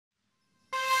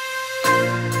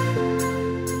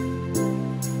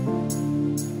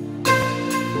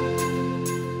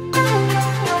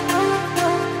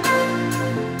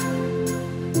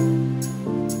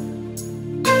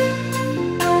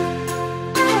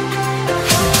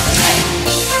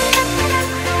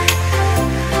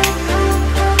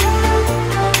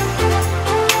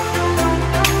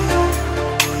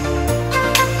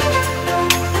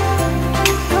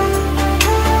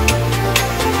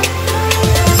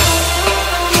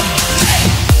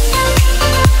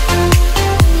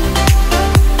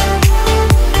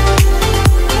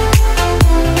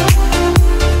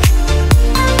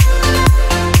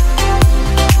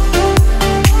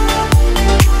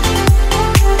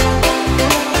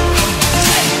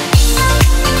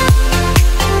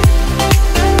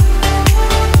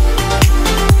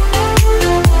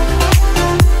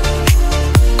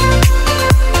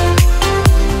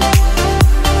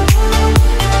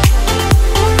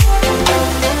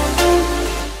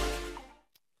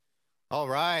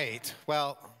right.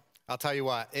 Well, I'll tell you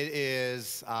what, it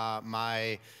is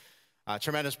my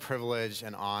tremendous privilege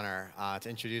and honor to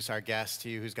introduce our guest to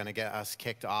you who's going to get us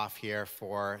kicked off here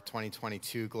for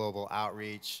 2022 Global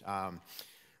Outreach.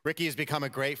 Rickey has become a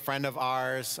great friend of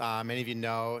ours. Many of you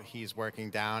know he's working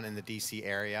down in the DC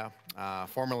area,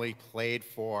 formerly played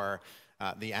for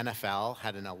the NFL,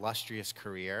 had an illustrious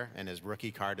career, and his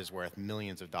rookie card is worth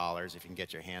millions of dollars if you can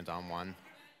get your hands on one.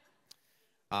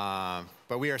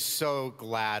 But we are so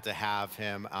glad to have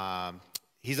him.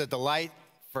 He's a delight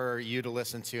for you to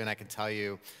listen to, and I can tell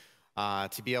you,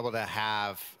 to be able to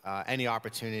have any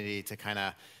opportunity to kind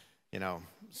of,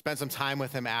 spend some time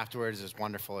with him afterwards is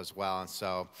wonderful as well. And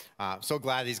so, so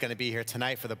glad he's going to be here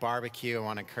tonight for the barbecue. I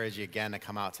want to encourage you again to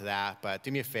come out to that. But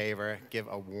do me a favor, give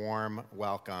a warm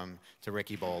welcome to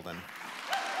Rickey Bolden.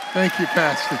 Thank you,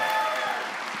 Pastor.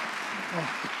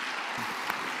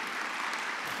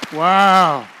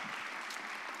 Wow.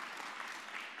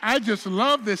 I just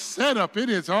love this setup. It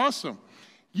is awesome.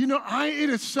 It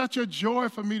is such a joy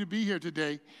for me to be here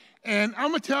today. And I'm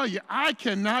going to tell you, I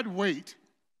cannot wait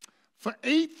for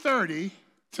 8:30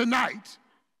 tonight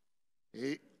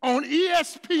on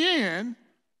ESPN,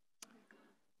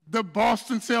 the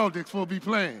Boston Celtics will be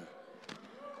playing.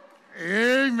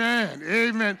 Amen,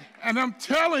 amen. And I'm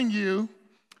telling you,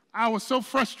 I was so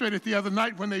frustrated the other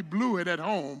night when they blew it at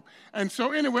home. And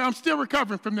so anyway, I'm still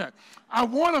recovering from that. I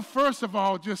want to first of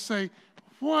all just say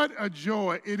what a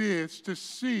joy it is to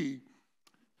see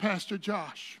Pastor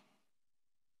Josh.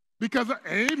 Because,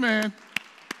 amen,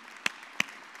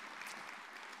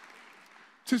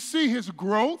 to see his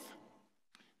growth,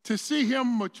 to see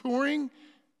him maturing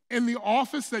in the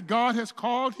office that God has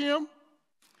called him.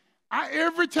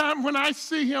 Every time when I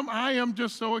see him, I am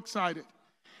just so excited.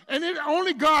 And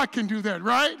only God can do that,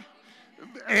 right?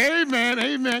 Amen,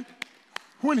 amen.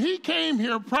 When he came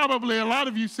here, probably a lot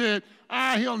of you said,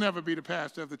 he'll never be the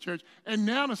pastor of the church. And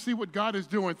now to see what God is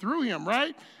doing through him,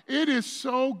 right? It is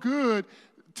so good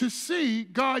to see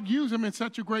God use him in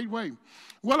such a great way.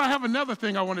 Well, I have another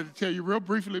thing I wanted to tell you real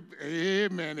briefly.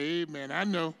 Amen, amen, I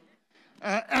know.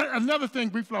 Another thing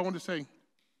briefly I want to say.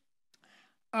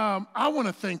 I want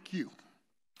to thank you.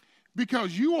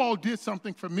 Because you all did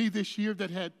something for me this year that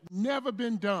had never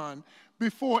been done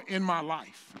before in my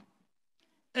life.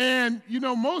 And,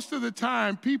 most of the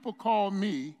time, people call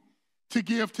me to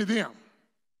give to them.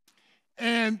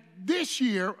 And this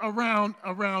year,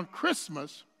 around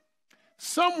Christmas,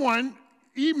 someone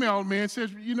emailed me and says,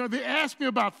 they asked me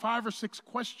about 5 or 6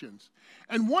 questions.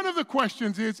 And one of the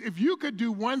questions is, if you could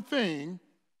do one thing,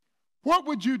 what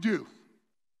would you do?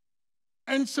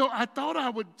 And so I thought I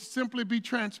would simply be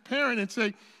transparent and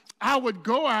say, I would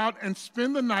go out and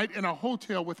spend the night in a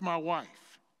hotel with my wife.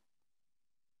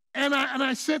 And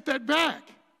I sent that back.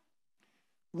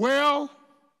 Well,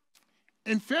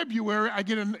 in February, I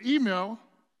get an email,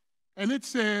 and it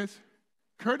says,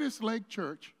 Curtis Lake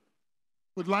Church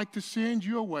would like to send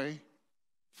you away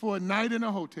for a night in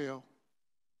a hotel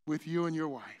with you and your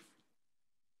wife.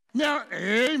 Now,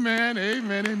 amen,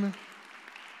 amen, amen.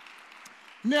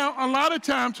 Now, a lot of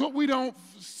times what we don't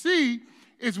see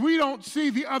is we don't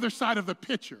see the other side of the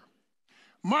picture.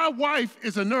 My wife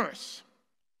is a nurse,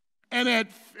 and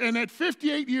at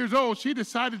 58 years old, she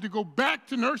decided to go back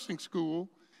to nursing school,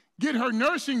 get her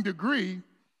nursing degree,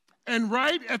 and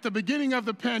right at the beginning of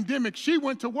the pandemic, she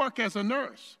went to work as a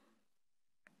nurse.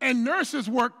 And nurses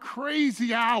work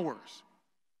crazy hours.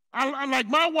 Like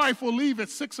my wife will leave at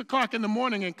 6 o'clock in the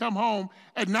morning and come home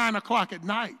at 9 o'clock at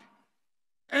night.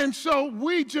 And so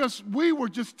we were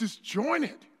just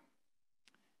disjointed.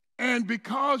 And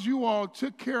because you all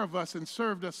took care of us and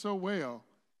served us so well,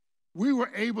 we were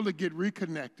able to get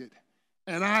reconnected.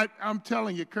 And I'm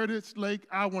telling you, Curtis Lake,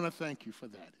 I want to thank you for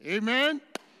that. Amen?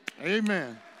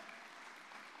 Amen.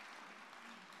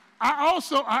 I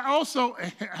also,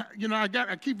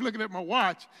 I keep looking at my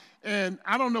watch, and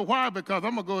I don't know why, because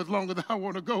I'm going to go as long as I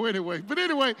want to go anyway. But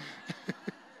anyway,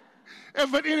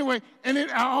 I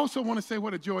also want to say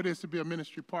what a joy it is to be a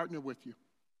ministry partner with you.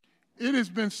 It has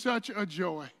been such a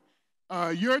joy.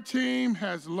 Your team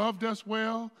has loved us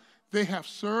well. They have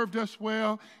served us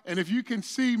well. And if you can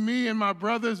see me and my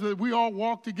brothers, that we all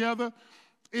walk together,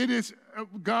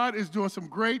 God is doing some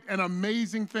great and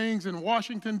amazing things in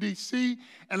Washington, D.C.,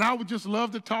 and I would just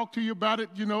love to talk to you about it,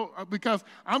 because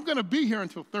I'm going to be here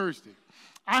until Thursday.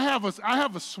 I have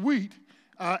a suite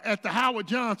at the Howard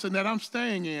Johnson that I'm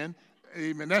staying in.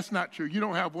 Amen. That's not true. You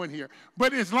don't have one here.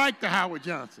 But it's like the Howard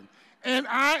Johnson. And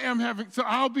so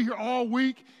I'll be here all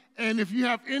week, and if you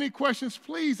have any questions,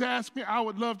 please ask me. I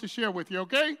would love to share with you,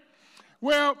 okay?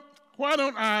 Well, why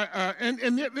don't I, and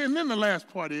then the last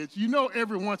part is,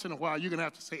 every once in a while, you're going to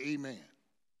have to say amen.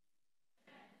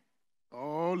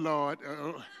 Oh, Lord.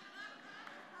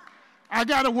 I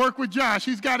got to work with Josh.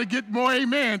 He's got to get more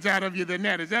amens out of you than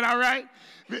that. Is that all right?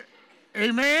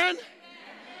 Amen?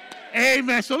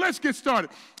 Amen. So let's get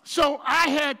started. So I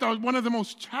had one of the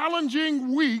most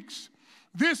challenging weeks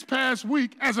this past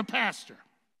week as a pastor.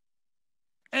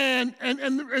 And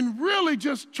really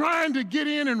just trying to get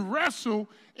in and wrestle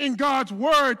in God's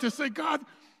word to say, God,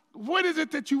 what is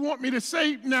it that you want me to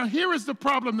say? Now, here is the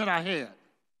problem that I had.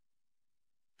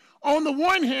 On the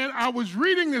one hand, I was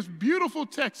reading this beautiful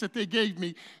text that they gave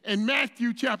me in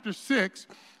Matthew chapter 6,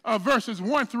 verses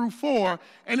 1 through 4,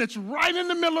 and it's right in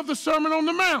the middle of the Sermon on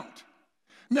the Mount.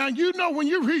 Now, you know, when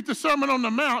you read the Sermon on the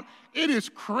Mount, it is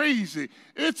crazy.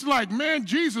 It's like, man,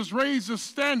 Jesus raised the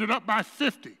standard up by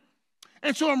 50.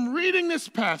 And so I'm reading this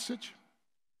passage,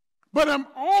 but I'm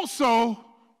also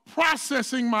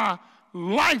processing my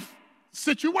life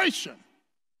situation.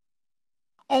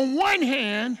 On one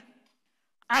hand,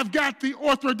 I've got the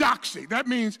orthodoxy. That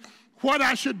means what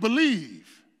I should believe.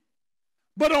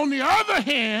 But on the other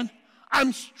hand,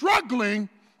 I'm struggling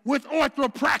with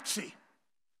orthopraxy.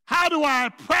 How do I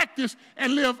practice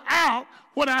and live out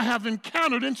what I have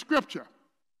encountered in Scripture?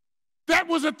 That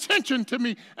was a tension to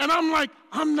me. And I'm like,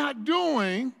 I'm not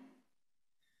doing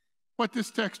what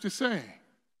this text is saying.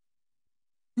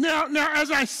 Now,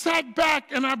 as I sat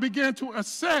back and I began to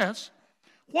assess,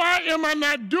 why am I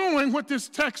not doing what this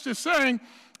text is saying?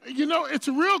 You know, it's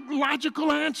a real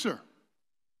logical answer.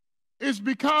 It's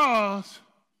because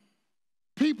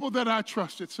people that I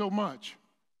trusted so much,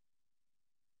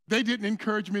 they didn't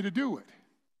encourage me to do it.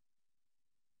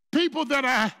 People that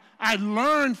I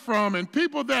learned from and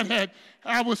people that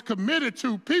I was committed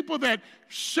to, people that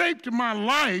shaped my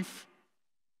life,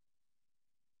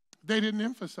 they didn't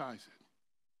emphasize it.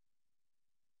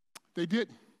 They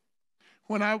didn't.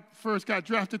 When I first got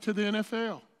drafted to the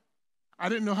NFL, I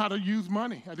didn't know how to use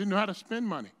money. I didn't know how to spend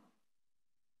money.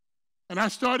 And I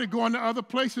started going to other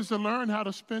places to learn how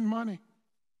to spend money.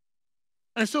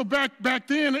 And so back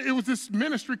then, it was this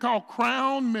ministry called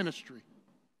Crown Ministry.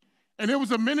 And it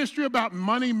was a ministry about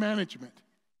money management.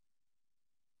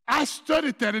 I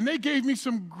studied that, and they gave me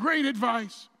some great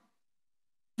advice.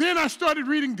 Then I started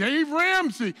reading Dave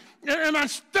Ramsey, and I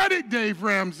studied Dave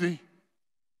Ramsey.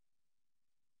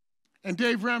 And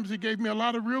Dave Ramsey gave me a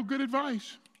lot of real good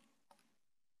advice.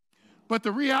 But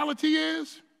the reality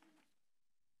is,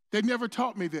 they never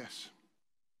taught me this.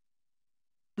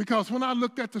 Because when I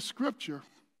looked at the scripture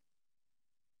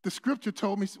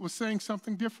told me was saying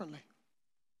something differently.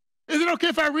 Is it okay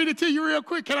if I read it to you real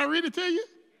quick? Can I read it to you?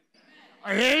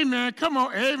 Amen. Come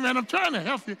on. Amen. I'm trying to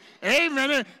help you.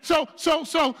 Amen. So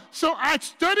I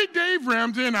studied Dave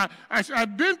Ramsey, and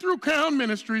I've been through Crown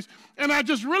Ministries, and I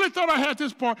just really thought I had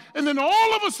this part. And then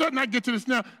all of a sudden I get to this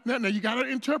now. Now you got to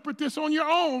interpret this on your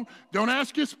own. Don't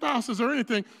ask your spouses or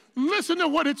anything. Listen to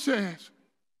what it says.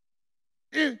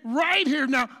 Right here.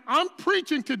 Now, I'm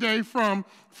preaching today from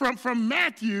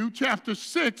Matthew chapter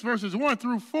 6, verses 1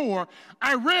 through 4.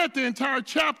 I read the entire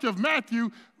chapter of Matthew,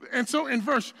 and so in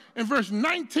verse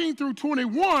 19 through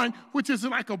 21, which is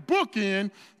like a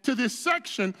bookend to this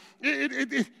section,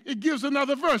 it gives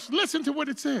another verse. Listen to what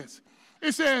it says.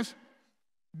 It says,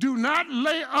 do not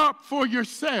lay up for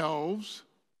yourselves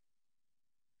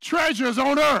treasures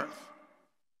on earth.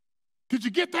 Did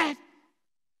you get that?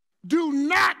 Do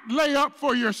not lay up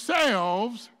for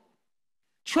yourselves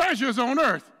treasures on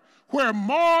earth, where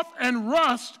moth and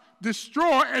rust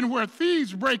destroy and where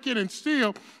thieves break in and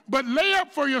steal. But lay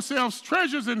up for yourselves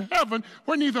treasures in heaven,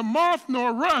 where neither moth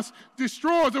nor rust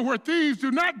destroys and where thieves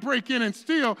do not break in and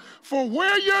steal. For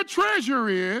where your treasure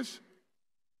is,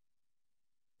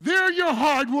 there your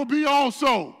heart will be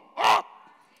also. Oh!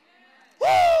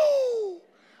 Woo!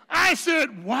 I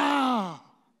said, wow.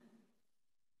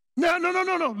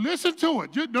 No. Listen to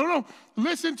it.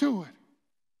 Listen to it.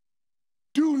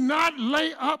 Do not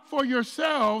lay up for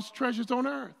yourselves treasures on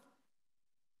earth.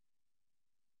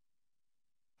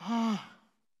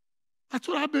 That's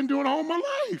what I've been doing all my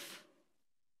life.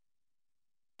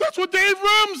 That's what Dave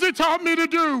Ramsey taught me to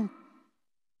do.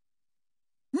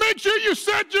 Make sure you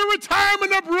set your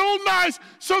retirement up real nice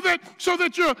so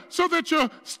that your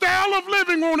style of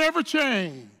living won't ever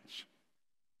change.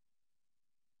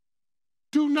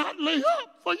 Do not lay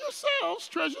up for yourselves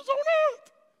treasures on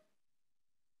earth.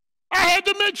 I had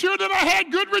to make sure that I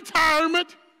had good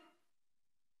retirement.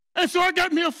 And so I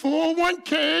got me a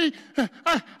 401k.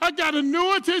 I got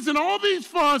annuities and all these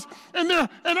funds. And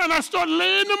I started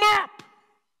laying them up.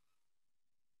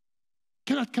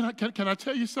 Can I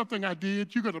tell you something I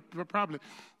did? You're going to probably,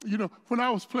 when I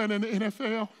was playing in the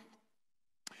NFL,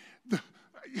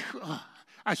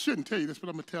 I shouldn't tell you this, but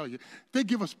I'm going to tell you. They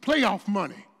give us playoff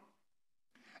money.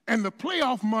 and the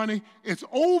playoff money is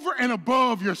over and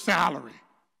above your salary.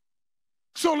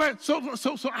 So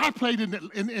I played in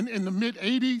the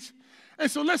mid-'80s, and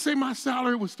so let's say my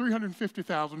salary was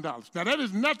 $350,000. Now, that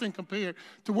is nothing compared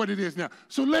to what it is now.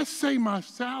 So let's say my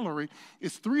salary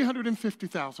is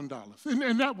 $350,000,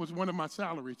 and that was one of my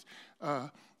salaries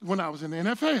when I was in the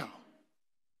NFL.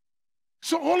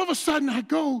 So all of a sudden, I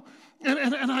go,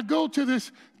 and I go to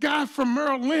this guy from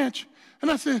Merrill Lynch, and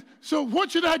I said, so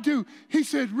what should I do? He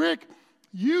said, Rick,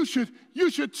 you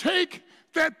should take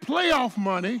that playoff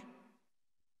money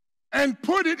and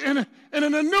put it in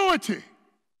an annuity.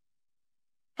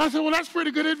 I said, well, that's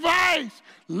pretty good advice.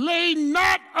 Lay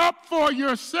not up for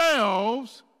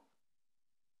yourselves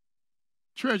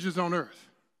treasures on earth.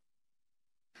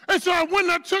 And so I went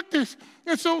and I took this.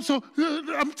 And so I'm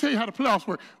going to tell you how the playoffs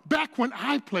work. Back when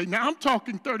I played, now I'm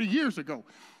talking 30 years ago.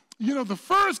 You know, the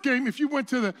first game, if you went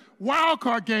to the wild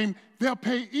card game, they'll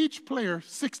pay each player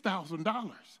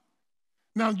 $6,000.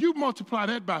 Now, you multiply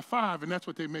that by 5, and that's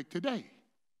what they make today.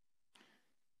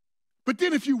 But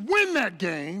then if you win that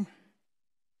game,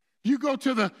 you go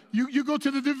to the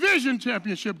division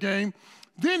championship game,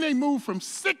 then they move from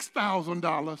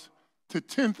 $6,000 to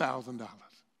 $10,000.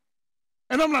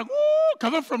 And I'm like, ooh,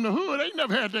 because I'm from the hood. I ain't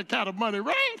never had that kind of money,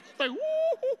 right? It's like, ooh,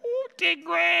 10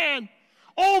 grand,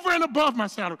 over and above my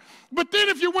salary. But then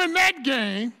if you win that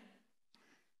game,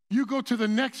 you go to the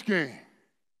next game.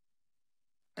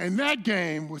 And that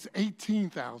game was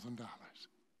 $18,000.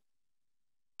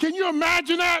 Can you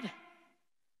imagine that?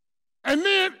 And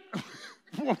then,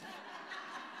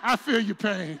 I feel your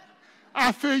pain.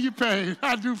 I feel your pain.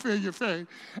 I do feel your pain.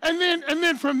 And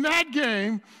then from that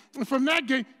game,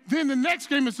 then the next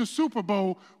game is the Super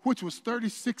Bowl, which was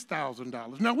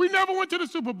 $36,000. Now, we never went to the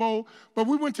Super Bowl, but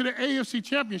we went to the AFC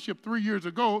Championship 3 years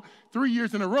ago, 3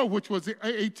 years in a row, which was the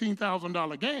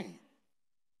 $18,000 game.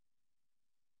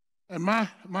 And my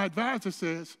advisor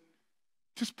says,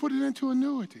 just put it into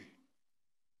annuity.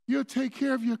 You'll take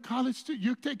care of your college,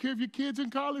 you'll take care of your kids in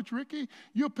college, Ricky.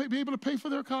 You'll be able to pay for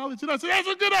their college. And I said, that's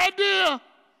a good idea.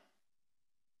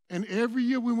 And every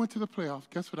year we went to the playoffs,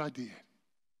 guess what I did?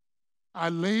 I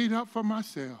laid up for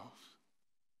myself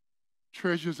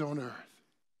treasures on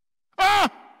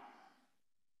earth.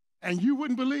 And you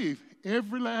wouldn't believe,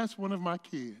 every last one of my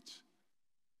kids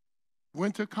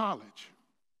went to college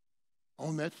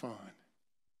on that fund.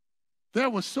 There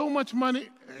was so much money.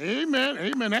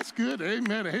 Amen, that's good.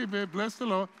 Amen, bless the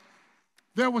Lord.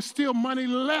 There was still money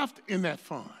left in that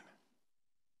fund.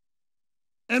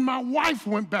 And my wife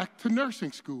went back to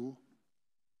nursing school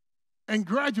and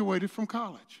graduated from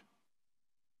college.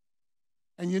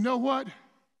 And you know what?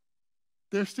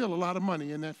 There's still a lot of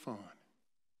money in that fund.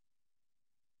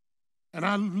 And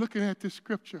I'm looking at this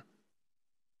scripture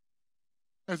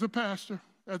as a pastor,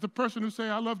 as a person who say,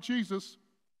 I love Jesus.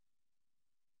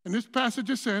 And this passage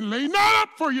is saying, lay not up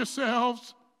for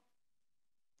yourselves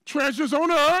treasures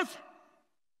on earth.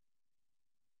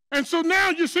 And so now,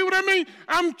 you see what I mean?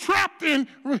 I'm trapped in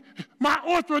my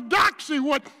orthodoxy,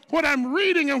 what I'm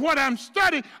reading and what I'm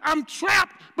studying. I'm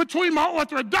trapped between my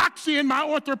orthodoxy and my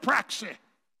orthopraxy.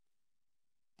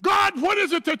 God, what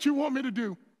is it that you want me to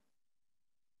do?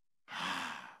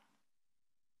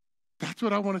 That's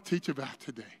what I want to teach about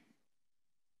today.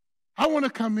 I want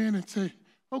to come in and say,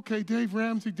 okay, Dave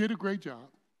Ramsey did a great job,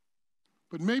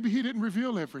 but maybe he didn't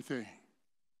reveal everything.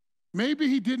 Maybe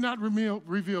he did not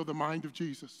reveal the mind of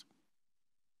Jesus.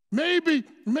 Maybe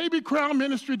Crown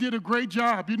Ministry did a great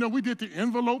job. You know, we did the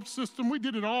envelope system. We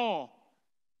did it all.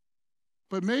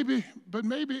 But maybe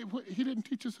he didn't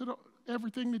teach us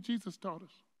everything that Jesus taught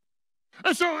us.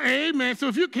 And so, amen. So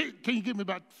if you can you give me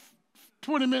about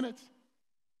 20 minutes?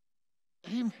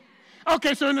 Amen.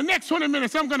 Okay, so in the next 20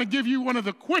 minutes, I'm going to give you one of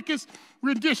the quickest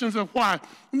renditions of why.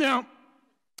 Now,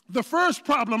 the first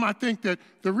problem, I think that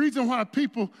the reason why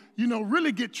people,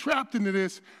 really get trapped into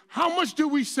this, how much do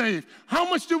we save? How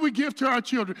much do we give to our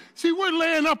children? See, we're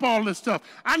laying up all this stuff.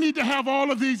 I need to have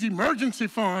all of these emergency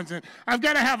funds, and I've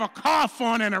got to have a car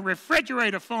fund and a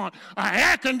refrigerator fund, an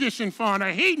air conditioning fund,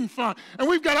 a heating fund, and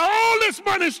we've got all this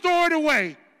money stored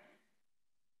away.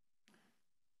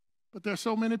 But there's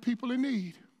so many people in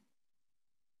need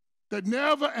that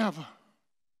never, ever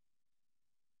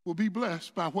will be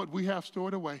blessed by what we have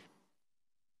stored away.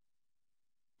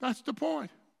 That's the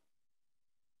point.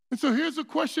 And so here's a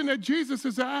question that Jesus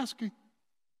is asking.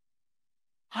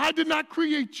 I did not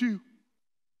create you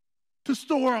to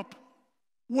store up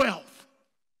wealth.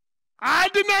 I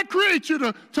did not create you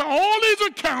to all these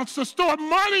accounts to store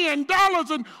money and dollars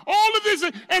and all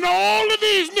of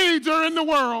these needs are in the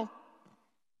world.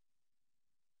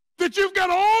 That you've got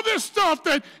all this stuff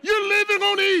that you're living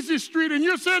on easy street and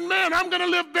you're saying, man, I'm going to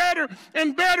live better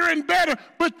and better and better.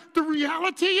 But the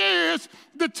reality is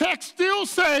the text still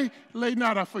say, lay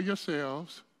not up for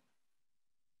yourselves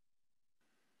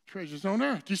treasures on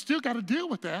earth. You still got to deal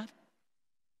with that.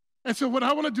 And so what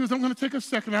I want to do is I'm going to take a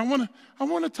second. I want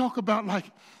to talk about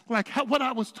what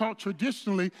I was taught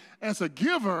traditionally as a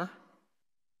giver,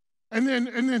 and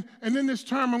then this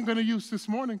term I'm going to use this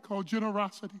morning called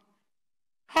generosity.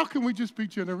 How can we just be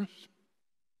generous?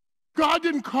 God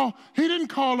didn't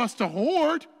call us to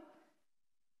hoard.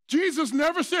 Jesus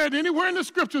never said anywhere in the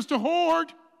scriptures to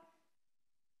hoard.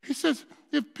 He says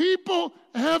if people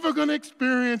are ever going to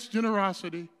experience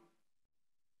generosity,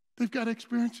 they've got to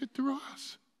experience it through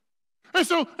us. And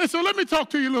so let me talk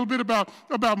to you a little bit about.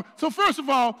 So first of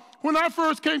all, when I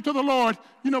first came to the Lord,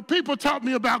 people taught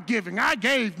me about giving. I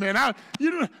gave, man.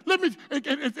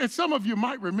 And some of you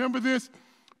might remember this.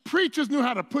 Preachers knew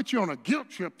how to put you on a guilt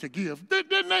trip to give,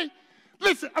 didn't they?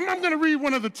 Listen, I'm going to read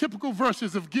one of the typical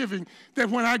verses of giving that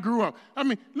when I grew up.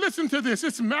 Listen to this.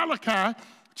 It's Malachi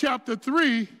chapter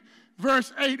 3,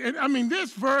 verse 8. And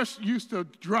this verse used to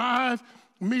drive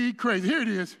me crazy. Here it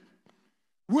is.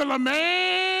 Will a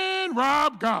man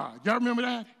rob God? Y'all remember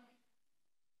that?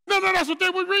 No, that's what they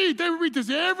would read. They would read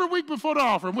this every week before the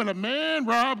offering. Will a man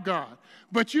rob God?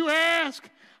 But you ask,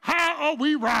 how are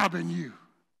we robbing you?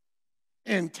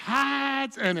 In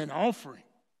tithes and in offering.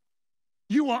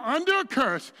 You are under a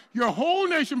curse, your whole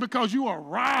nation, because you are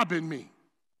robbing me.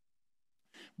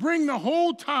 Bring the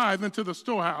whole tithe into the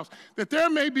storehouse, that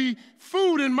there may be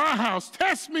food in my house.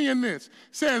 Test me in this,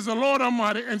 says the Lord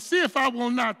Almighty, and see if I will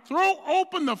not throw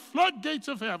open the floodgates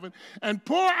of heaven and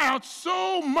pour out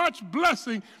so much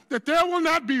blessing that there will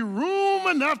not be room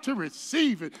enough to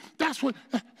receive it. That's what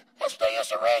they used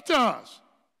to read to us.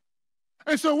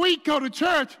 And so we go to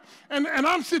church, and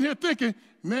I'm sitting here thinking,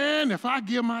 man, if I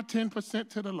give my 10%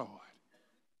 to the Lord,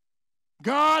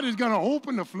 God is going to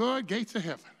open the floodgates of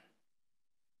heaven.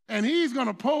 And he's going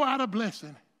to pour out a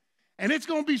blessing. And it's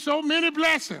going to be so many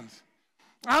blessings.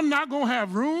 I'm not going to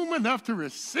have room enough to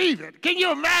receive it. Can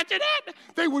you imagine that?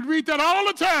 They would read that all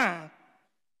the time.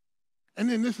 And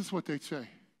then this is what they'd say.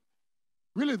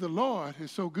 Really, the Lord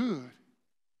is so good,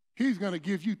 he's going to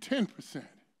give you 10%.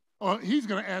 Or he's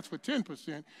going to ask for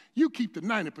 10%. You keep the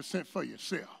 90% for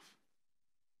yourself.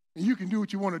 And you can do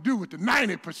what you want to do with the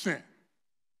 90%.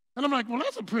 And I'm like, well,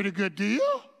 that's a pretty good deal.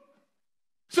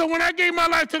 So when I gave my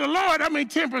life to the Lord,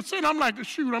 10%, I'm like,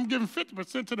 shoot, I'm giving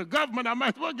 50% to the government. I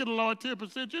might as well get the Lord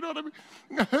 10%. You know what I mean?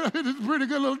 It's a pretty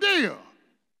good little deal.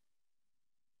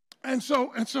 And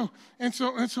so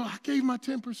I gave my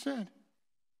 10%.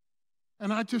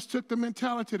 And I just took the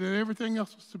mentality that everything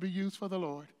else was to be used for the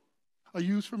Lord, or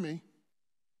used for me.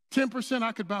 10%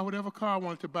 I could buy whatever car I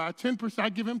wanted to buy. 10%, I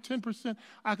give him 10%,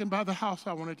 I can buy the house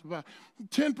I wanted to buy.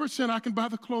 10% I can buy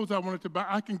the clothes I wanted to buy.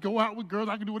 I can go out with girls,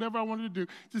 I can do whatever I wanted to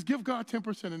do. Just give God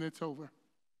 10% and it's over.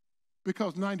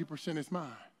 Because 90% is mine.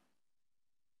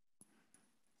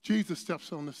 Jesus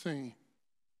steps on the scene.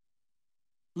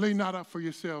 Lay not up for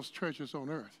yourselves treasures on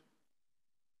earth.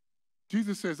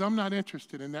 Jesus says, I'm not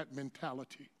interested in that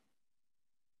mentality.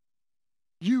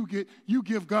 You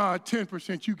give God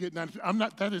 10%, you get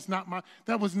 90%.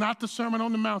 That was not the Sermon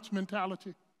on the Mount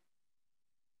mentality.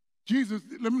 Jesus,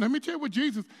 let me tell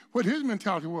you what his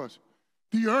mentality was.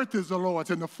 The earth is the Lord's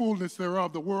and the fullness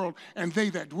thereof, the world, and they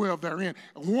that dwell therein.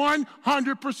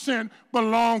 100%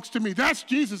 belongs to me. That's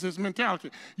Jesus'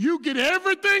 mentality. You get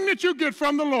everything that you get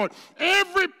from the Lord.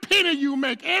 Every penny you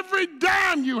make, every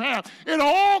dime you have, it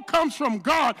all comes from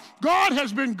God. God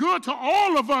has been good to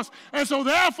all of us, and so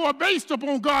therefore, based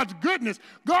upon God's goodness,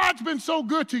 God's been so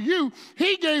good to you,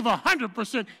 he gave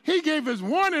 100%. He gave his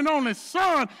one and only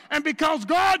Son, and because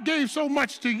God gave so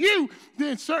much to you,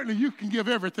 then certainly you can give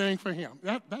everything for him.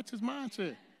 That's his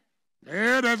mindset.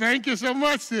 Yeah, thank you so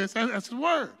much, sis. That's the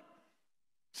word.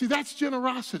 See, that's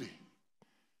generosity.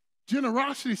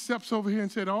 Generosity steps over here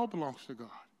and says it all belongs to God.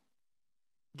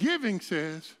 Giving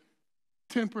says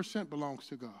 10% belongs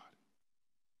to God.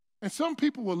 And some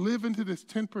people will live into this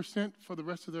 10% for the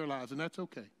rest of their lives, and that's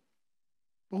okay.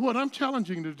 But what I'm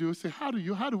challenging you to do is say, how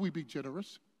do we be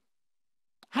generous?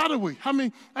 How do we?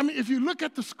 If you look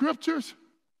at the scriptures,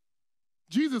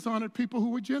 Jesus honored people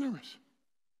who were generous.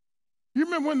 You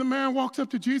remember when the man walks up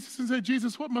to Jesus and said,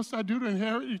 Jesus, what must I do to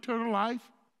inherit eternal life?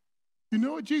 You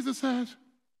know what Jesus says?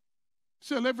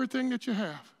 Sell everything that you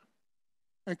have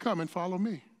and come and follow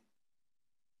me.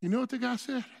 You know what the guy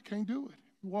said? I can't do it.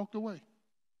 He walked away.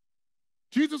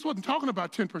 Jesus wasn't talking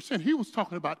about 10%. He was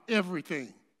talking about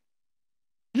everything.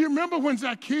 You remember when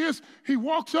Zacchaeus, he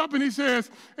walks up and he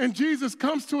says, and Jesus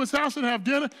comes to his house and have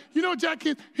dinner. You know,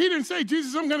 Zacchaeus, he didn't say,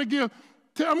 Jesus, I'm going to give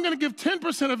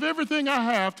 10% of everything I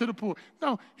have to the poor.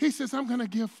 No, he says, I'm going to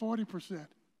give 40%.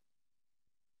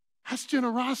 That's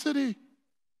generosity.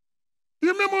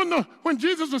 You remember when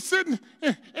Jesus was sitting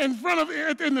in front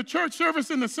of, in the church service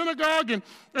in the synagogue, and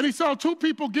he saw two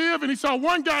people give, and he saw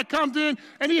one guy comes in,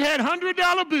 and he had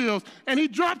 $100 bills, and he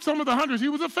dropped some of the hundreds. He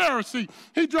was a Pharisee.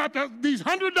 He dropped these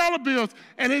 $100 bills,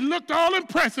 and it looked all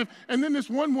impressive. And then this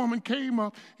one woman came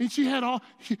up, and she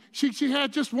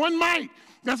had just one mite.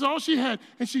 That's all she had,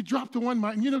 and she dropped the one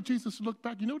mite. And you know, Jesus looked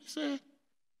back. You know what he said?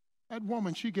 That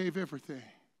woman, she gave everything.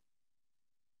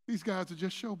 These guys are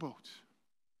just showboats.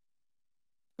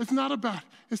 It's not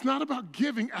about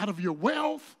giving out of your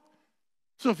wealth.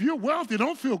 So if you're wealthy,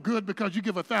 don't feel good because you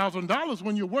give $1,000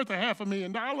 when you're worth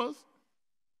 $500,000.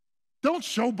 Don't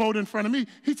showboat in front of me.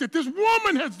 He said, this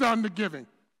woman has done the giving.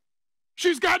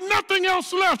 She's got nothing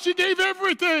else left. She gave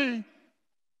everything.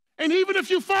 And even if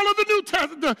you follow the New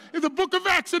Testament, the book of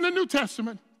Acts in the New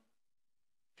Testament,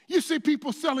 you see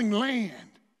people selling land.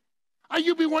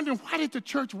 You'll be wondering, why did the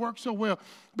church work so well?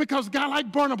 Because a guy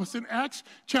like Barnabas in Acts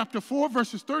chapter 4,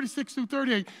 verses 36 through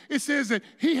 38, it says that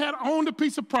he had owned a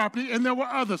piece of property, and there were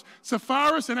others,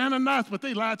 Sapphira and Ananias, but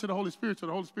they lied to the Holy Spirit, so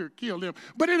the Holy Spirit killed them.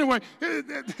 But anyway,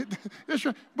 that's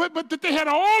right. But they had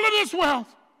all of this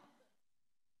wealth.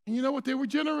 And you know what? They were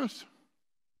generous.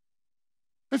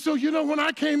 And so, you know, when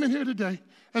I came in here today,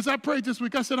 as I prayed this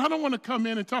week, I said, I don't want to come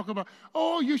in and talk about,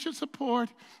 oh, you should support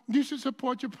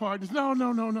your partners. No.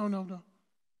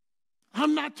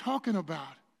 I'm not talking about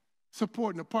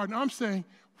supporting a partner. I'm saying,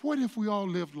 what if we all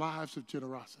lived lives of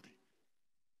generosity?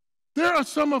 There are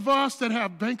some of us that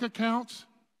have bank accounts,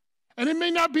 and it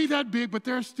may not be that big, but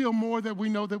there's still more that we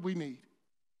know that we need.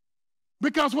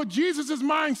 Because what Jesus'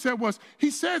 mindset was, he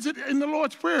says it in the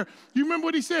Lord's Prayer. You remember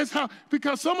what he says?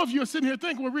 Because some of you are sitting here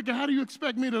thinking, well, Ricky, how do you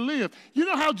expect me to live? You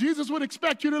know how Jesus would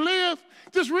expect you to live?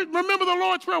 Just remember the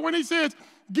Lord's Prayer when he says,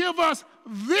 give us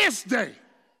this day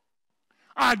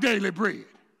our daily bread.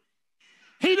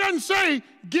 He doesn't say,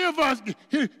 Jesus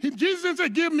didn't say,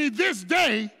 give me this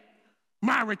day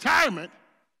my retirement.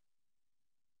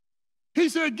 He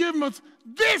said, give us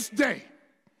this day.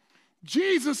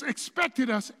 Jesus expected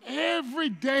us every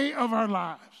day of our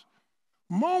lives,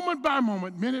 moment by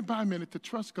moment, minute by minute, to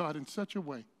trust God in such a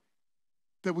way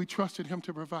that we trusted him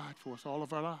to provide for us all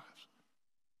of our lives.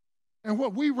 And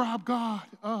what we rob God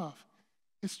of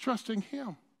is trusting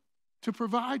him to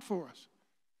provide for us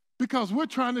because we're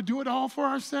trying to do it all for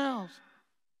ourselves.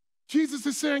 Jesus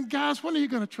is saying, guys, when are you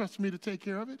going to trust me to take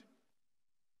care of it?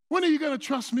 When are you going to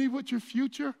trust me with your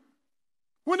future?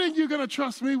 When are you going to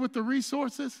trust me with the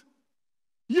resources?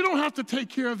 You don't have to take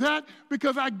care of that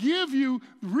because I give you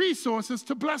resources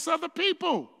to bless other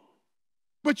people.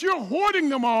 But you're hoarding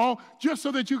them all just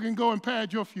so that you can go and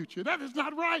pad your future. That is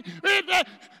not right.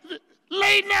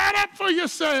 Lay not up for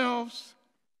yourselves.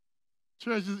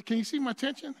 Treasures, can you see my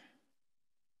tension?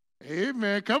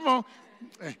 Amen. Come on.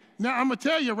 Now, I'm going to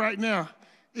tell you right now,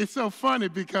 it's so funny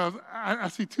because I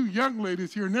see two young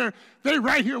ladies here, and they're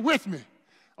right here with me.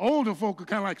 Older folk are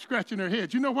kind of like scratching their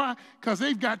heads. You know why? Because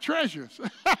they've got treasures,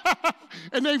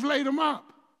 and they've laid them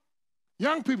up.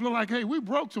 Young people are like, hey, we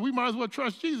broke, so we might as well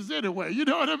trust Jesus anyway. You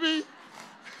know what I mean?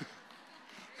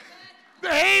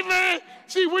 Amen.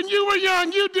 See, when you were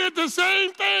young, you did the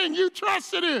same thing. You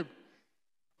trusted him.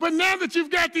 But now that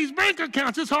you've got these bank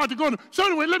accounts, it's hard to go. So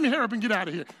anyway, let me hurry up and get out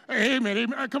of here.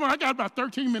 Amen. Come on, I got about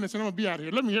 13 minutes, and I'm going to be out of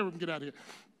here. Let me hurry up and get out of here.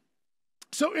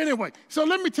 So anyway, so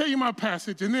let me tell you my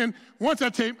passage, and then once I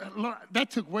tell you,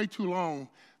 that took way too long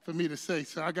for me to say,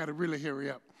 so I got to really hurry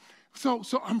up. So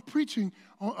I'm preaching,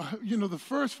 the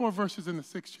first 4 verses in the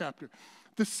 6th chapter.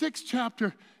 The 6th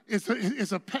chapter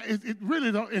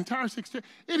really the entire 6th chapter,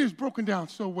 it is broken down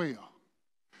so well.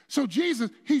 So Jesus,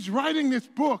 he's writing this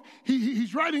book,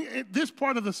 he's writing this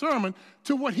part of the sermon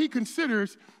to what he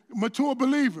considers mature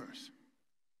believers.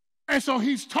 And so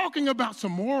he's talking about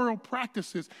some moral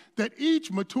practices that each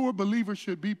mature believer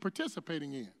should be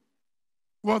participating in.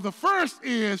 Well, the first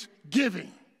is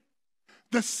giving.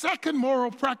 The second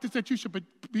moral practice that you should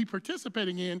be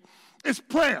participating in is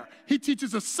prayer. He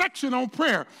teaches a section on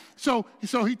prayer. So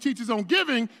he teaches on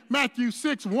giving, Matthew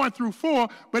 6, 1 through 4,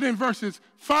 but in verses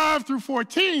 5 through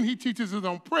 14, he teaches us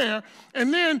on prayer.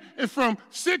 And then from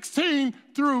 16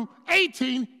 through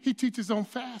 18, he teaches on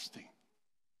fasting.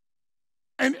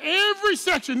 And every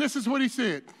section, this is what he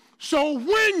said. So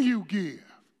when you give,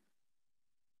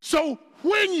 so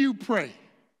when you pray,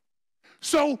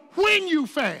 so when you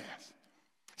fast.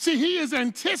 See, he is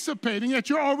anticipating that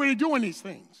you're already doing these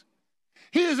things.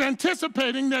 He is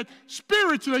anticipating that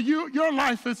spiritually your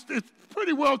life is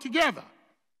pretty well together.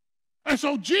 And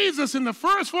so Jesus, in the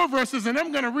first 4 verses, and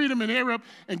I'm going to read them in Arab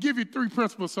and give you 3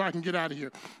 principles so I can get out of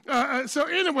here. So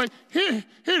anyway,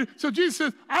 so Jesus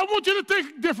says, I want you to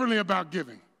think differently about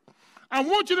giving. I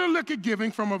want you to look at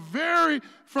giving from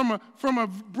a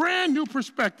brand new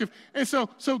perspective. And so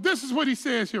this is what he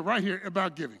says here, right here,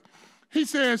 about giving. He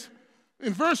says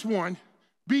in verse 1,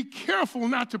 be careful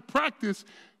not to practice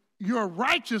your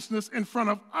righteousness in front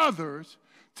of others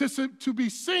to be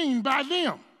seen by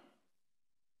them.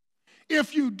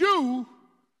 If you do,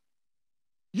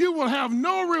 you will have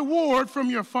no reward from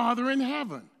your Father in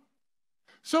heaven.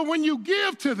 So when you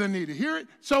give to the needy, hear it?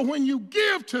 So when you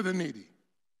give to the needy,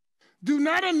 do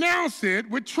not announce it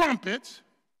with trumpets,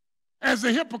 as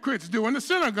the hypocrites do in the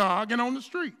synagogue and on the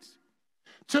streets,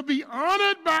 to be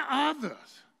honored by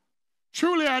others.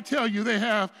 Truly, I tell you, they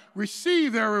have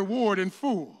received their reward in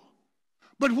full.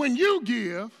 But when you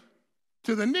give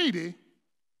to the needy,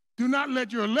 do not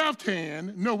let your left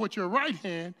hand know what your right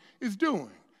hand is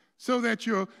doing, so that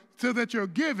your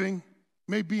giving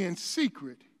may be in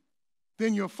secret.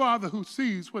 Then your Father who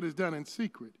sees what is done in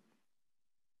secret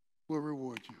will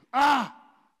reward you.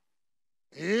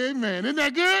 Amen. Isn't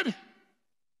that good?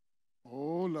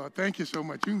 Oh, Lord, thank you so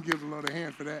much. You can give the Lord a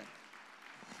hand for that.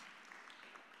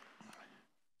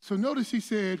 So notice he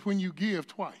said, when you give,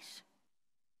 twice.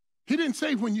 He didn't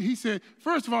say when you, he said,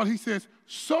 first of all, he says,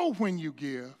 so when you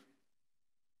give.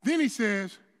 Then he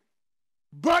says,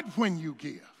 but when you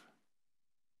give.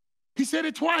 He said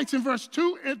it twice in verse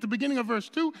 2, at the beginning of verse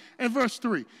 2 and verse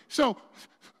 3. So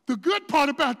the good part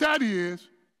about that is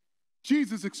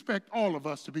Jesus expects all of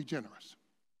us to be generous.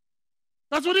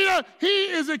 That's what he does. He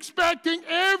is expecting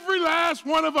every last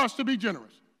one of us to be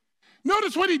generous.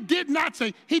 Notice what he did not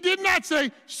say. He did not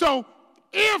say, so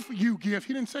if you give.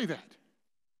 He didn't say that.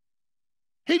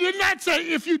 He did not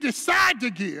say, if you decide to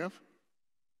give.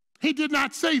 He did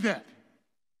not say that.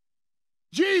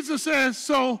 Jesus says,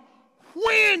 so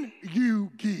when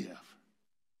you give.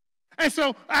 And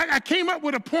so I came up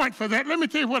with a point for that. Let me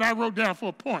tell you what I wrote down for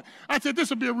a point. I said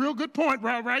this would be a real good point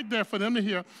right there for them to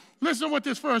hear. Listen to what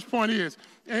this first point is,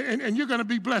 and you're going to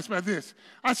be blessed by this.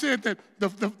 I said that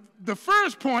the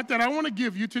first point that I want to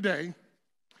give you today,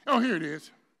 oh, here it is.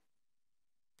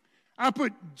 I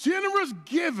put generous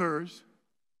givers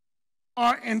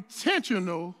are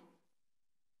intentional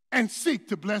and seek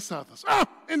to bless others. Oh,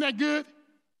 isn't that good?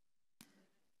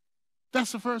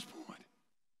 That's the first point.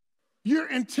 You're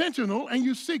intentional and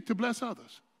you seek to bless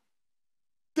others.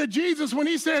 That Jesus, when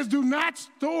he says, do not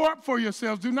store up for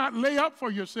yourselves, do not lay up for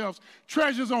yourselves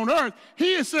treasures on earth,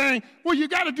 he is saying, well, you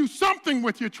got to do something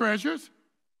with your treasures.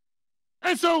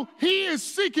 And so he is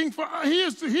seeking for, he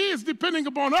is depending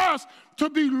upon us to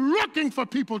be looking for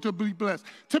people to be blessed,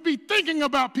 to be thinking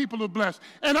about people to bless.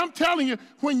 And I'm telling you,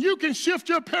 when you can shift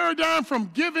your paradigm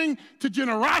from giving to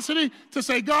generosity to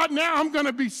say, God, now I'm going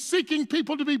to be seeking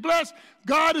people to be blessed,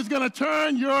 God is going to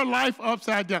turn your life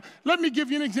upside down. Let me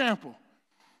give you an example.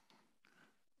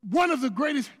 One of the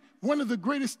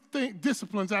greatest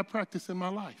disciplines I practice in my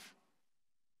life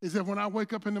is that when I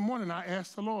wake up in the morning, I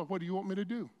ask the Lord, what do you want me to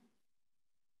do?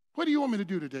 What do you want me to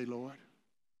do today, Lord?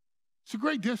 It's a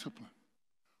great discipline.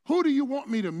 Who do you want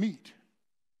me to meet?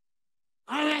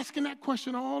 I'm asking that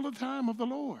question all the time of the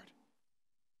Lord.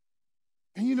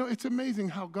 And you know, it's amazing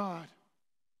how God,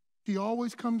 he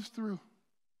always comes through.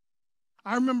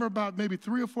 I remember about maybe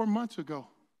 3 or 4 months ago,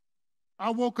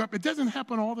 I woke up. It doesn't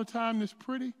happen all the time this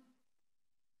pretty.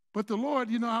 But the Lord,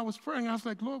 you know, I was praying. I was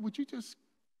like, Lord, would you just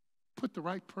put the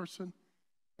right person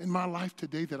in my life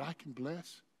today that I can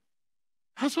bless?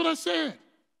 That's what I said.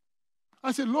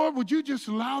 I said, Lord, would you just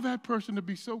allow that person to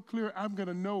be so clear I'm going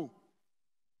to know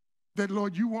that,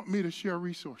 Lord, you want me to share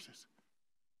resources.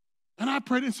 And I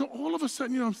prayed, and so all of a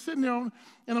sudden, you know, I'm sitting there and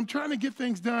I'm trying to get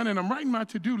things done, and I'm writing my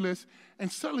to-do list,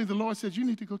 and suddenly the Lord says, you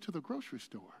need to go to the grocery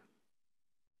store.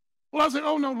 Well, I was like,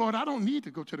 oh, no, Lord, I don't need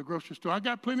to go to the grocery store. I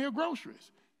got plenty of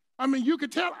groceries. I mean, you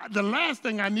could tell the last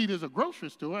thing I need is a grocery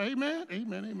store. Amen,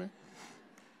 amen, amen.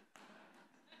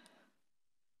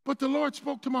 But the Lord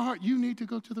spoke to my heart, you need to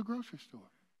go to the grocery store.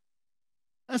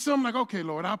 And so I'm like, okay,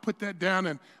 Lord, I'll put that down.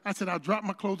 And I said, I'll drop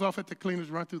my clothes off at the cleaners,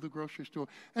 run through the grocery store.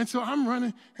 And so I'm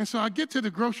running. And so I get to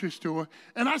the grocery store,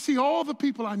 and I see all the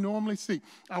people I normally see.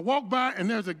 I walk by, and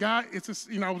there's a guy.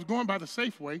 I was going by the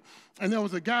Safeway, and there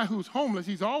was a guy who's homeless.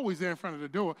 He's always there in front of the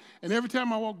door. And every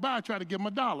time I walk by, I try to give him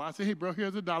 $1. I say, hey, bro,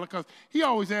 here's $1, because he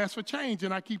always asks for change.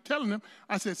 And I keep telling him,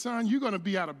 I said, son, you're going to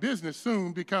be out of business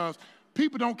soon because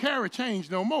people don't carry change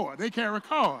no more. They carry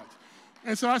cards.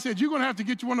 And so I said, you're going to have to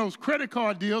get you one of those credit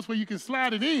card deals where you can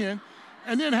slide it in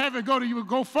and then have it go to your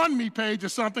GoFundMe page or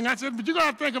something. I said, but you're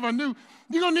going to think of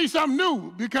you're going to need something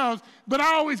new but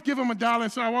I always give them $1.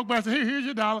 And so I walk by and say, here's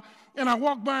your $1. And I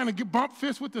walk by and bump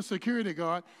fists with the security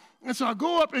guard. And so I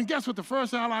go up, and guess what? The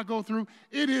first aisle I go through,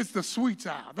 it is the sweets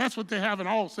aisle. That's what they have in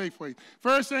all Safeways.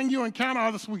 First thing you encounter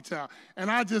are the sweets aisle.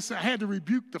 And I had to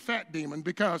rebuke the fat demon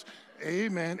because,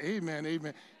 amen, amen,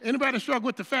 amen. Anybody struggle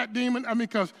with the fat demon?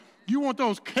 Because you want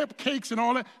those cupcakes and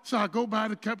all that. So I go by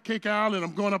the cupcake aisle, and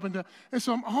I'm going up and down. And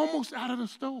so I'm almost out of the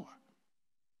store.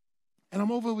 And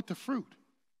I'm over with the fruit.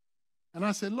 And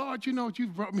I said, Lord, you know what?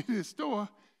 You've brought me to this store,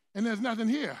 and there's nothing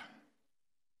here.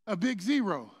 A big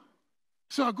zero.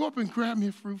 So I go up and grab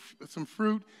me some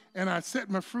fruit, and I set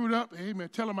my fruit up. Amen.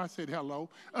 Tell them I said hello.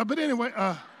 But anyway,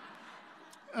 I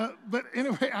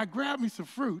grab me some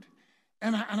fruit,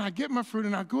 and I get my fruit,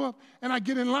 and I go up, and I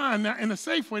get in line. Now, in the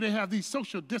Safeway, they have these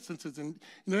social distances, and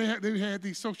they had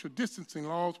these social distancing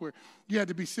laws where you had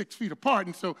to be 6 feet apart.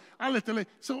 And so I let the lady.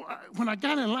 So when I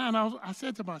got in line, I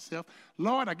said to myself,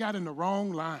 Lord, I got in the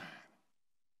wrong line.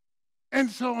 And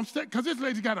so I'm because this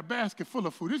lady's got a basket full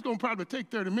of food. It's going to probably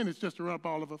take 30 minutes just to run up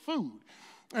all of her food.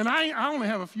 And I only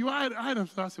have a few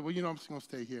items. So I said, well, I'm just going to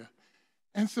stay here.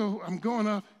 And so I'm going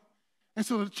up. And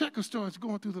so the checker starts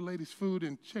going through the lady's food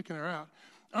and checking her out.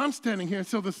 I'm standing here.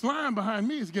 So this line behind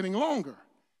me is getting longer.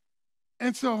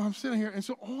 And so I'm sitting here. And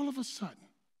so all of a sudden,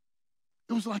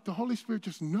 it was like the Holy Spirit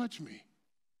just nudged me.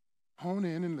 Hone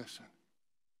in and listen.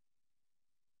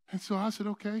 And so I said,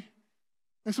 okay.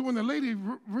 And so when the lady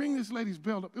rang this lady's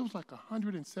bell up, it was like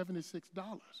 $176.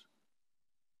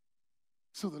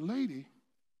 So the lady,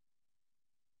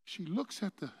 she looks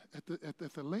at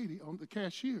the lady on the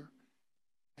cashier,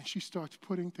 and she starts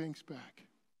putting things back.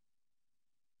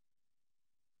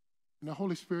 And the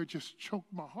Holy Spirit just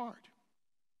choked my heart.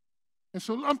 And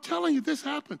so I'm telling you, this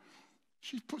happened.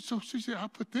 She said, I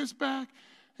put this back,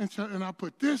 and I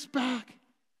put this back.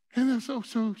 And then so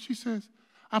she says,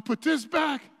 I put this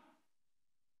back.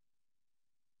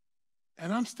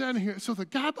 And I'm standing here. So the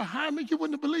guy behind me, you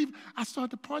wouldn't believe, I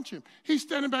started to punch him. He's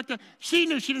standing back there. She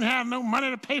knew she didn't have no money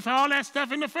to pay for all that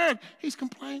stuff in the first. He's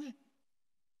complaining.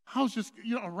 I was just,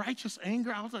 a righteous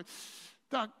anger. I was like,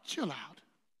 Doc, chill out.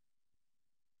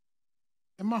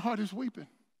 And my heart is weeping.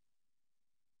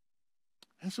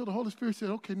 And so the Holy Spirit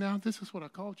said, okay, now this is what I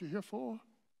called you here for.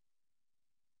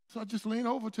 So I just leaned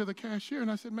over to the cashier and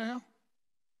I said, ma'am,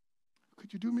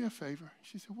 could you do me a favor?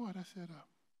 She said, what? I said,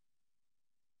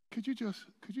 could you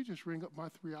just ring up my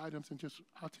 3 items and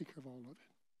I'll take care of all of it.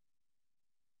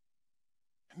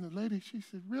 And the lady, she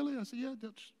said, really? I said, yeah,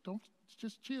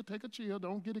 just chill, take a chill,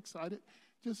 don't get excited.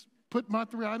 Just put my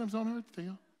 3 items on her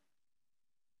deal.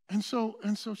 And so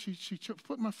she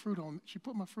put my fruit on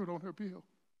her bill.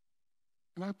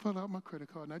 And I pulled out my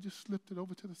credit card and I just slipped it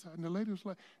over to the side. And the lady was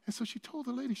like, and so she told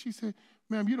the lady, she said,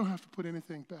 ma'am, you don't have to put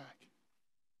anything back.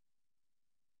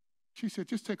 She said,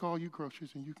 just take all your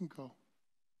groceries and you can go.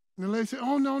 And the lady said,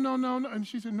 oh, no. And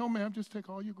she said, no, ma'am, just take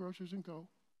all your groceries and go.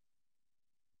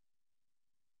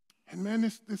 And man,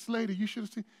 this lady, you should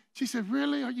have seen. She said,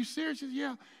 really? Are you serious? She said,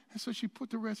 yeah. And so she put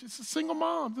the rest. It's a single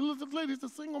mom. The lady's a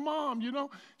single mom,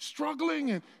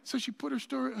 struggling. And so she put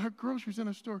her groceries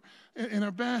in in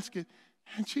her basket.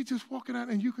 And she just walking out,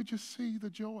 and you could just see the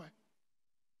joy.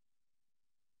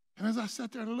 And as I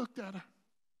sat there and looked at her,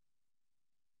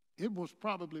 it was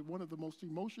probably one of the most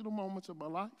emotional moments of my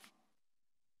life.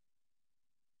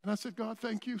 And I said, God,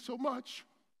 thank you so much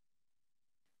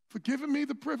for giving me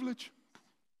the privilege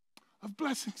of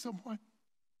blessing someone.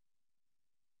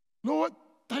 Lord,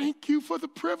 thank you for the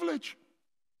privilege.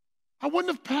 I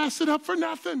wouldn't have passed it up for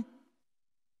nothing.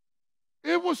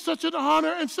 It was such an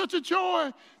honor and such a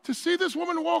joy to see this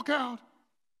woman walk out.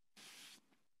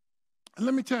 And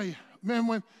let me tell you, man,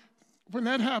 when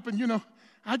that happened,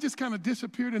 I just kind of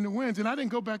disappeared in the winds, and I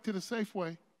didn't go back to the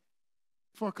Safeway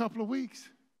for a couple of weeks.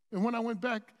 And when I went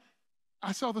back,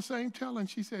 I saw the same teller, and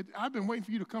she said, I've been waiting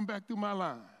for you to come back through my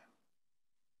line.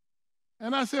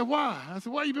 And I said, why? I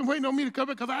said, why you been waiting on me to come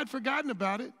back? Because I had forgotten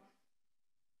about it.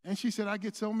 And she said, I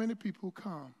get so many people who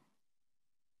come,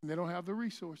 and they don't have the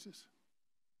resources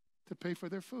to pay for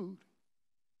their food.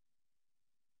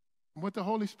 And what the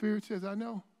Holy Spirit says, I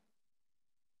know.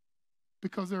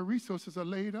 Because their resources are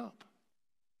laid up.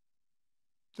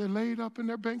 They're laid up in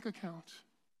their bank accounts.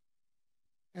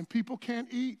 And people can't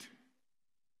eat.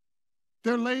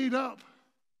 They're laid up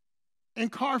in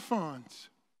car funds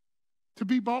to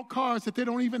be bought cars that they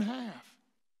don't even have.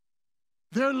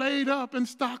 They're laid up in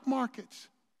stock markets.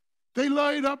 They're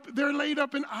laid up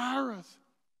in IRAs.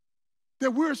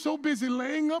 That we're so busy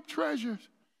laying up treasures.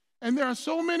 And there are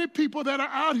so many people that are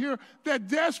out here that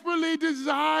desperately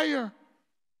desire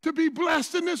to be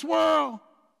blessed in this world.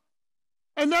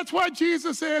 And that's why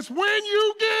Jesus says, when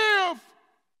you give,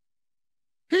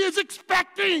 he is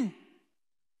expecting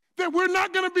that we're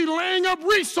not going to be laying up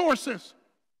resources,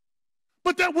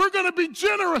 but that we're going to be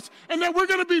generous and that we're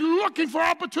going to be looking for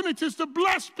opportunities to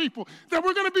bless people, that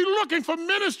we're going to be looking for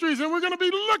ministries and we're going to be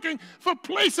looking for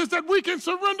places that we can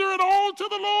surrender it all to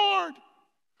the Lord.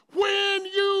 When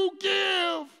you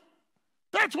give,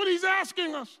 that's what he's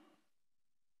asking us.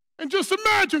 And just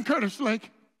imagine, Curtis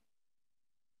Lake,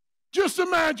 just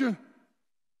imagine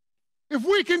if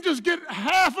we can just get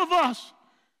half of us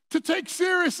to take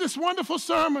serious this wonderful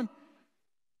sermon,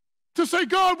 to say,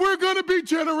 God, we're going to be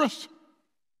generous.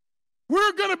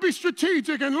 We're going to be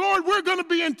strategic. And Lord, we're going to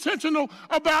be intentional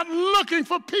about looking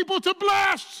for people to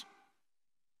bless.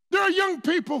 There are young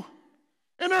people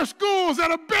in our schools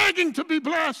that are begging to be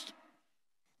blessed.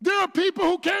 There are people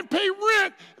who can't pay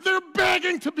rent. They're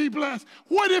begging to be blessed.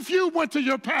 What if you went to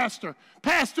your pastor,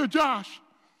 Pastor Josh,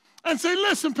 and say,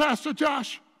 listen, Pastor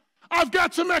Josh, I've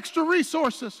got some extra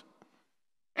resources.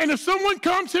 And if someone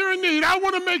comes here in need, I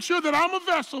want to make sure that I'm a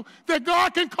vessel that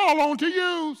God can call on to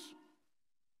use.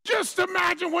 Just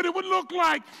imagine what it would look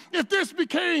like if this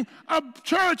became a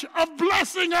church of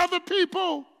blessing other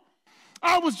people.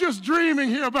 I was just dreaming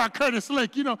here about Curtis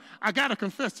Lake. You know, I got to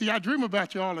confess to you, I dream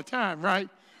about you all the time, right?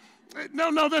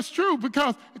 No, that's true,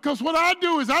 because what I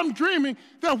do is I'm dreaming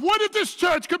that what if this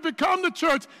church could become the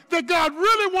church that God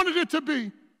really wanted it to be?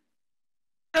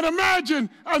 And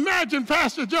imagine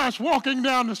Pastor Josh walking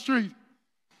down the street.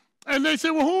 And they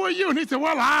say, well, who are you? And he said,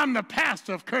 well, I'm the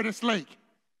pastor of Curtis Lake.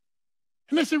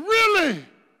 And they said, really?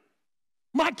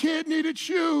 My kid needed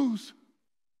shoes.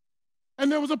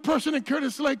 And there was a person in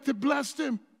Curtis Lake that blessed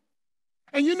him.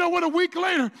 And you know what? A week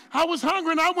later, I was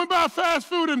hungry, and I went by fast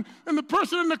food, and the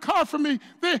person in the car for me,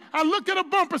 I looked at a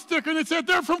bumper sticker, and it said,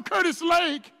 they're from Curtis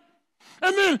Lake.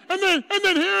 And then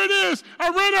here it is. I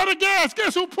ran out of gas.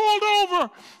 Guess who pulled over?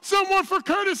 Someone for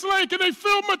Curtis Lake, and they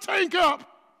filled my tank up.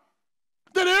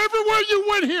 That everywhere you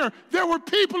went here, there were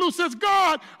people who says,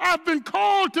 God, I've been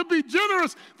called to be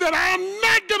generous, that I'm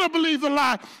not going to believe the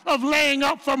lie of laying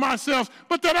up for myself,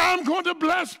 but that I'm going to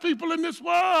bless people in this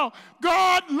world.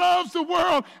 God loves the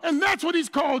world, and that's what he's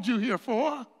called you here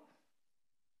for.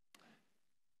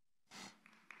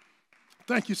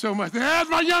 Thank you so much. There's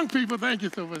my young people. Thank you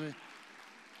so much.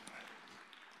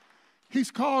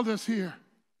 He's called us here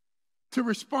to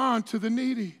respond to the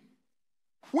needy.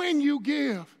 When you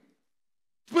give.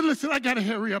 But listen, I got to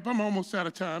hurry up. I'm almost out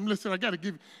of time. Listen, I got to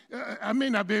give, I may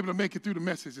not be able to make it through the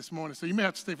message this morning, so you may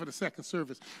have to stay for the second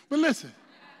service. But listen.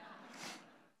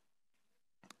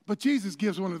 But Jesus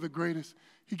gives one of the greatest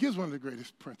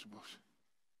principles.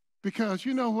 Because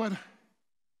you know what?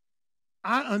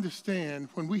 I understand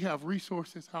when we have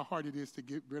resources, how hard it is to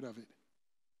get rid of it.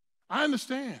 I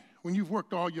understand when you've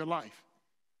worked all your life.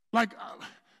 Like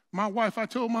my wife, I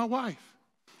told my wife,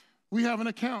 we have an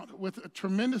account with a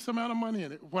tremendous amount of money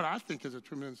in it, what I think is a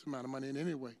tremendous amount of money in it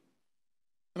anyway.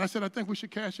 And I said, I think we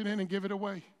should cash it in and give it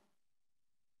away.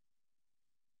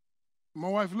 My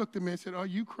wife looked at me and said, are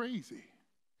you crazy?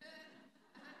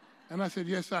 And I said,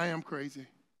 yes, I am crazy.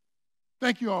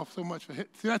 Thank you all so much for see,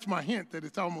 that's my hint that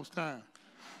it's almost time.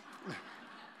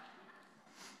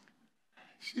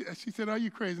 She said, are you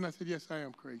crazy? And I said, yes, I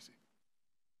am crazy.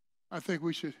 I think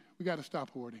we got to stop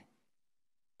hoarding.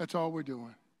 That's all we're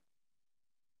doing.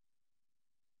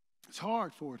 It's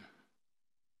hard for it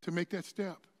to make that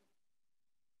step.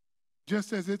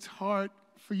 Just as it's hard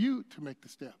for you to make the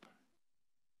step.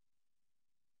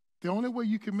 The only way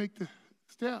you can make the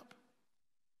step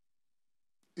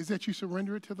is that you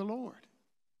surrender it to the Lord.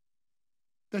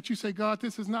 That you say, God,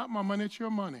 this is not my money, it's your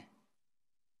money.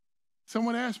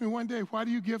 Someone asked me one day, why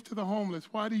do you give to the homeless?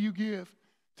 Why do you give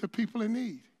to people in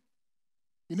need?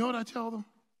 You know what I tell them?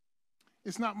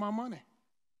 It's not my money.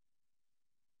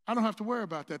 I don't have to worry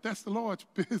about that. That's the Lord's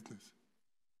business.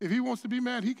 If he wants to be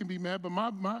mad, he can be mad, but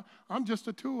I'm just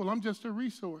a tool. I'm just a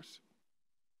resource.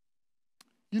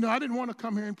 You know, I didn't want to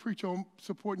come here and preach on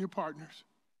supporting your partners.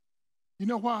 You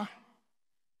know why?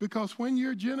 Because when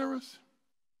you're generous,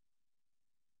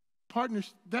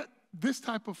 partners, this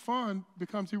type of fund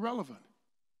becomes irrelevant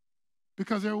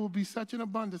because there will be such an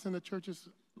abundance in the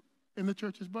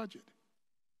church's budget.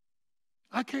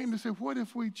 I came to say, what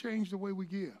if we change the way we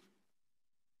give?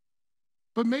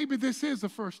 But maybe this is the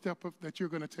first step that you're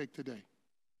going to take today.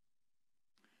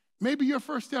 Maybe your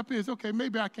first step is, okay,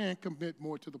 maybe I can commit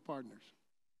more to the partners.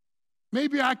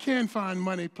 Maybe I can find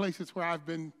money places where I've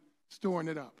been storing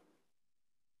it up.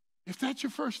 If that's your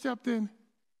first step, then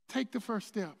take the first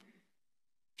step.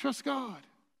 Trust God.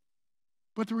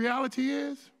 But the reality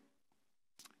is,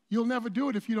 You'll never do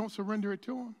it if you don't surrender it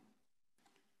to him.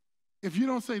 If you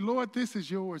don't say, Lord, this is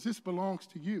yours, this belongs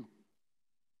to you.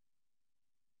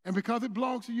 And because it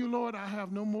belongs to you, Lord, I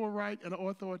have no more right and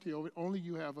authority over it. Only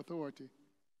you have authority.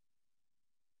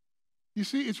 You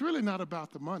see, it's really not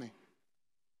about the money.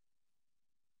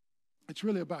 It's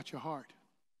really about your heart.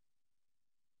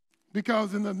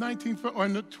 Because in the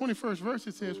 21st verse,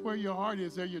 it says, where your heart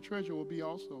is, there your treasure will be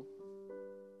also.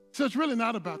 So it's really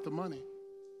not about the money.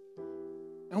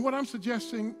 And what I'm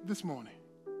suggesting this morning,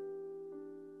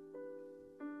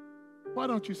 why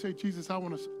don't you say, Jesus,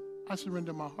 I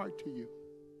surrender my heart to you.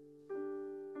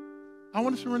 I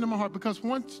want to surrender my heart, because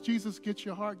once Jesus gets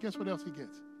your heart, guess what else he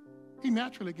gets? He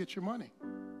naturally gets your money.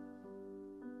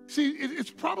 See,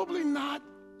 it's probably not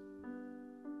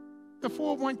the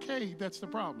 401k that's the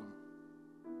problem.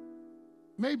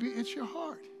 Maybe it's your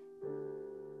heart.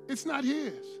 It's not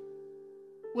his.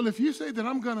 Well, if you say that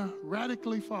I'm going to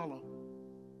radically follow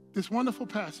this wonderful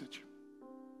passage,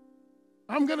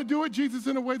 I'm going to do it, Jesus,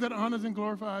 in a way that honors and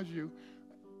glorifies you.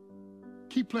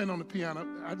 Keep playing on the piano.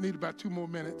 I need about 2 more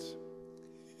minutes.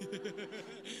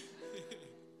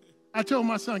 I told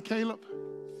my son Caleb,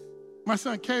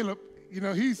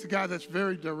 he's the guy that's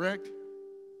very direct.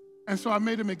 And so I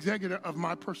made him executor of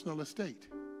my personal estate.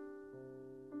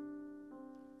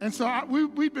 And so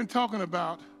we've been talking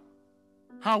about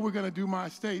how we're going to do my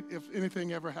estate if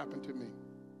anything ever happened to me.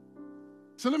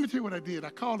 So let me tell you what I did. I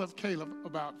called up Caleb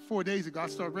about 4 days ago. I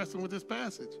started wrestling with this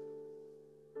passage.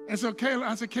 And so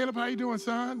I said, Caleb, how you doing,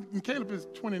 son? And Caleb is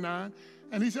 29.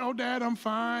 And he said, oh, Dad, I'm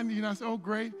fine. I said, oh,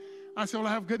 great. I said, well,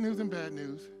 I have good news and bad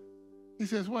news. He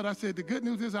says, what? I said, the good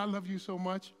news is I love you so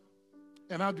much,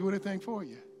 and I'll do anything for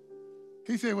you.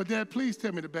 He said, well, Dad, please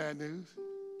tell me the bad news.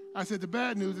 I said, the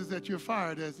bad news is that you're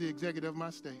fired as the executive of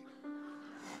my state.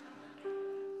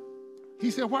 He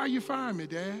said, why are you firing me,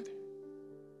 Dad?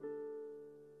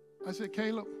 I said,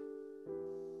 Caleb,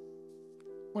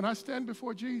 when I stand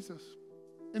before Jesus,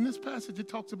 in this passage, it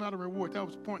talks about a reward. That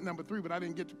was point number 3, but I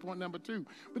didn't get to point number 2.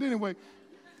 But anyway,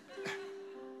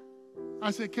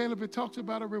 I said, Caleb, it talks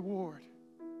about a reward,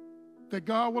 that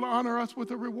God will honor us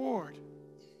with a reward.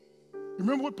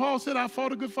 Remember what Paul said? I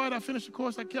fought a good fight. I finished the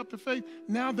course. I kept the faith.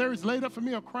 Now there is laid up for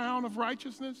me a crown of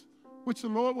righteousness, which the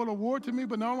Lord will award to me,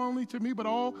 but not only to me, but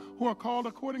all who are called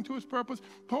according to his purpose.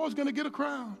 Paul's going to get a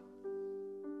crown.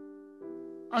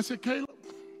 I said, Caleb,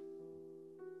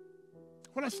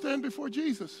 when I stand before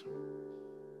Jesus,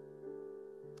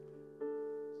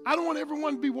 I don't want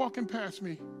everyone to be walking past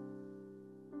me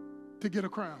to get a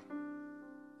crown.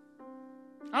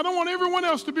 I don't want everyone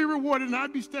else to be rewarded and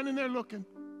I'd be standing there looking.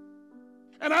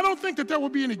 And I don't think that there will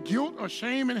be any guilt or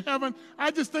shame in heaven. I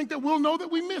just think that we'll know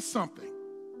that we missed something.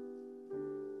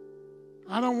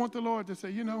 I don't want the Lord to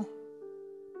say,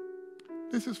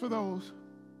 this is for those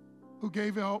who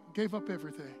gave up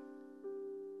everything.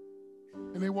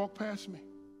 And they walked past me.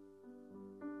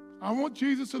 I want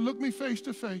Jesus to look me face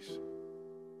to face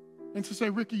and to say,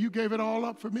 Rickey, you gave it all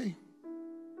up for me.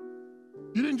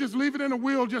 You didn't just leave it in a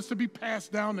will just to be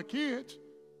passed down to kids.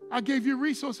 I gave you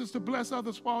resources to bless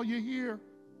others while you're here.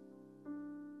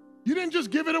 You didn't just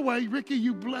give it away, Rickey,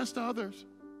 you blessed others.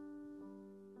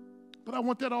 But I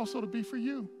want that also to be for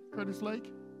you, Curtis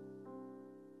Lake.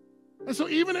 And so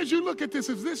even as you look at this,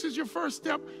 if this is your first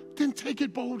step, then take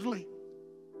it boldly.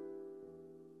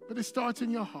 But it starts in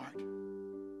your heart.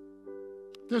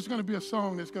 There's going to be a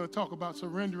song that's going to talk about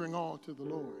surrendering all to the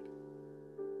Lord.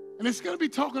 And it's going to be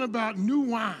talking about new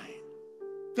wine.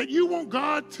 That you want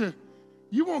God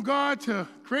to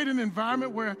create an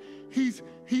environment where he's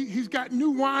got new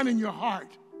wine in your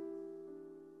heart.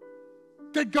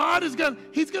 That God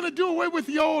he's going to do away with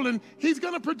the old, and he's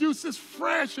going to produce this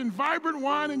fresh and vibrant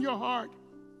wine in your heart.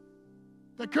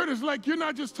 That Curtis Lake, you're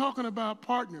not just talking about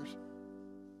partners.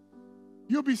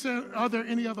 You'll be saying, are there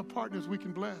any other partners we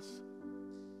can bless?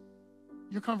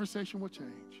 Your conversation will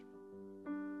change.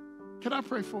 Can I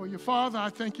pray for you? Father, I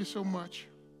thank you so much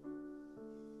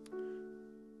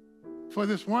for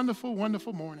this wonderful,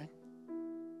 wonderful morning.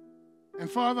 And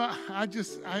Father, I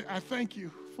thank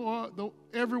you for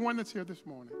everyone that's here this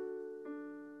morning.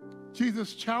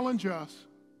 Jesus, challenge us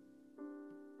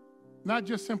not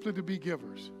just simply to be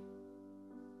givers.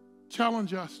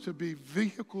 Challenge us to be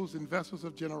vehicles and vessels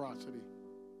of generosity,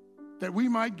 that we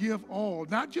might give all,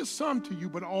 not just some to you,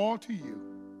 but all to you.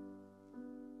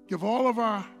 Give all of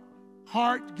our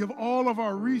heart, give all of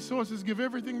our resources, give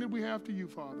everything that we have to you,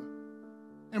 Father.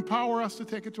 Empower us to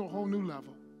take it to a whole new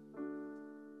level.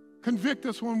 Convict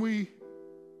us when we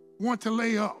want to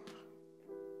lay up.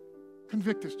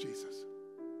 Convict us, Jesus.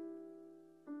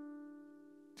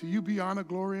 To you be honor,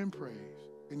 glory, and praise.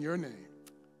 In your name,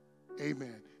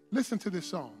 amen. Listen to this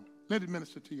song. Let it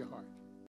minister to your heart.